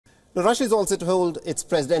Now, Russia is also to hold its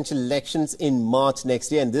presidential elections in March next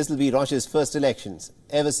year, and this will be Russia's first elections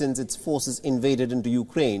ever since its forces invaded into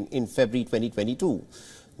Ukraine in February 2022.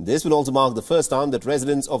 This will also mark the first time that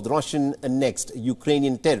residents of the Russian annexed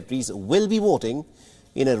Ukrainian territories will be voting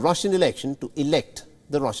in a Russian election to elect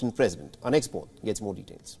the Russian president. Our next report gets more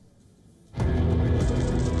details.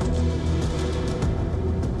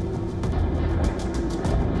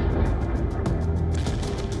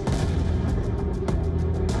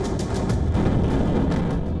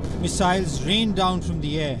 Missiles rained down from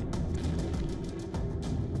the air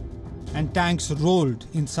and tanks rolled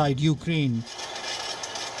inside Ukraine.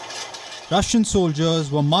 Russian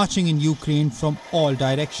soldiers were marching in Ukraine from all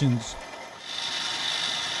directions.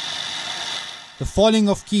 The falling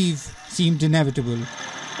of Kyiv seemed inevitable.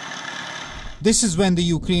 This is when the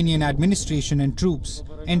Ukrainian administration and troops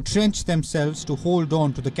entrenched themselves to hold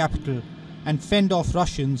on to the capital and fend off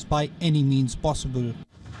Russians by any means possible.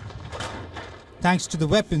 Thanks to the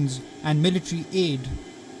weapons and military aid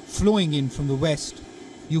flowing in from the west,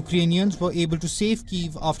 Ukrainians were able to save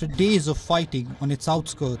Kyiv after days of fighting on its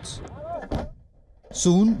outskirts.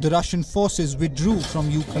 Soon, the Russian forces withdrew from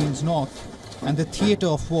Ukraine's north, and the theatre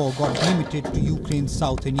of war got limited to Ukraine's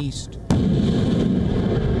south and east.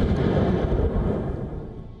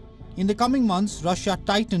 In the coming months, Russia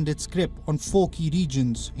tightened its grip on 4 key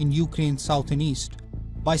regions in Ukraine's south and east.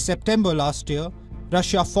 By September last year,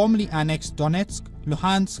 Russia formally annexed Donetsk,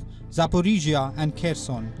 Luhansk, Zaporizhia and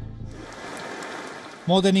Kherson.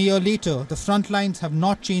 More than a year later, the front lines have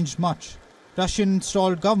not changed much.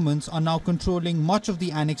 Russian-installed governments are now controlling much of the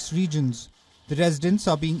annexed regions. The residents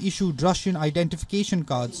are being issued Russian identification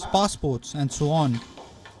cards, passports and so on.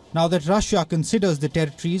 Now that Russia considers the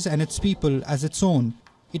territories and its people as its own,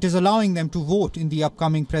 it is allowing them to vote in the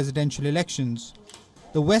upcoming presidential elections.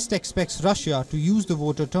 The West expects Russia to use the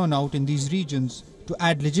voter turnout in these regions to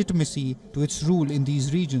add legitimacy to its rule in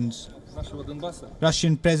these regions.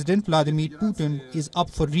 Russian President Vladimir Putin is up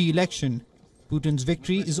for re-election. Putin's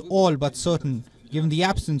victory is all but certain, given the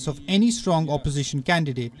absence of any strong opposition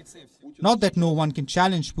candidate. Not that no one can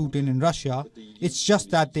challenge Putin in Russia, it's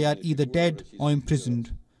just that they are either dead or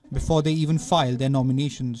imprisoned before they even file their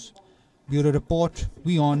nominations. Bureau Report,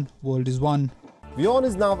 WION World is One. WION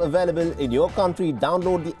is now available in your country.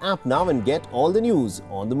 Download the app now and get all the news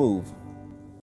on the move.